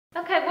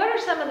Okay, what are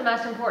some of the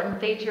most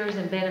important features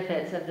and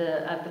benefits of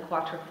the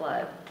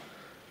Quattroflow?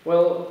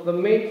 Well, the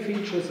main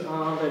features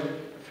are that,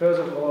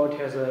 first of all, it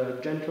has a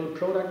gentle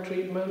product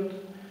treatment.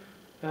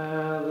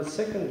 The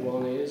second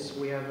one is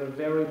we have a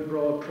very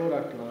broad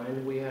product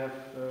line. We have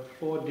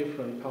 4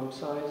 different pump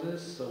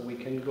sizes, so we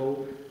can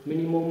go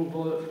minimum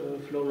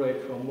flow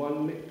rate from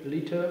 1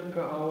 liter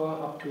per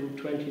hour up to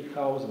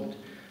 20,000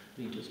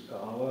 liters per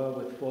hour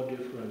with 4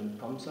 different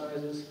pump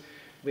sizes.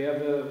 We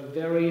have a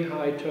very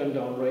high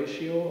turn-down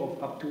ratio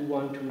of up to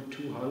 1 to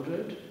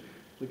 200,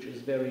 which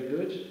is very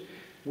good.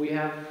 We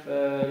have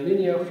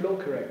linear flow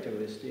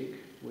characteristic,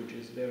 which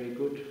is very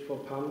good for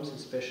pumps,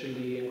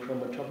 especially in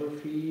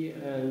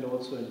chromatography and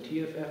also in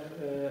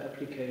TFF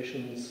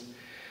applications.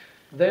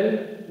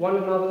 Then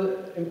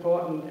another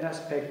important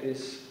aspect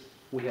is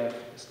we have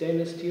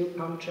stainless steel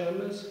pump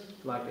chambers,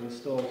 like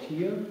installed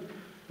here,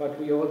 but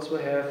we also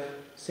have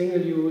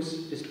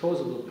single-use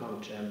disposable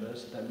pump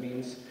chambers. That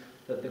means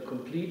that the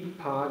complete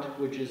part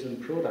which is in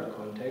product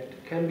contact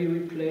can be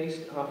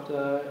replaced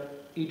after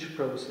each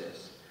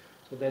process.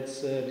 So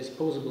that's a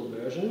disposable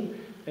version,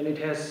 and it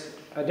has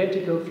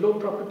identical flow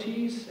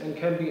properties and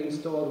can be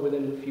installed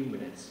within a few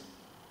minutes.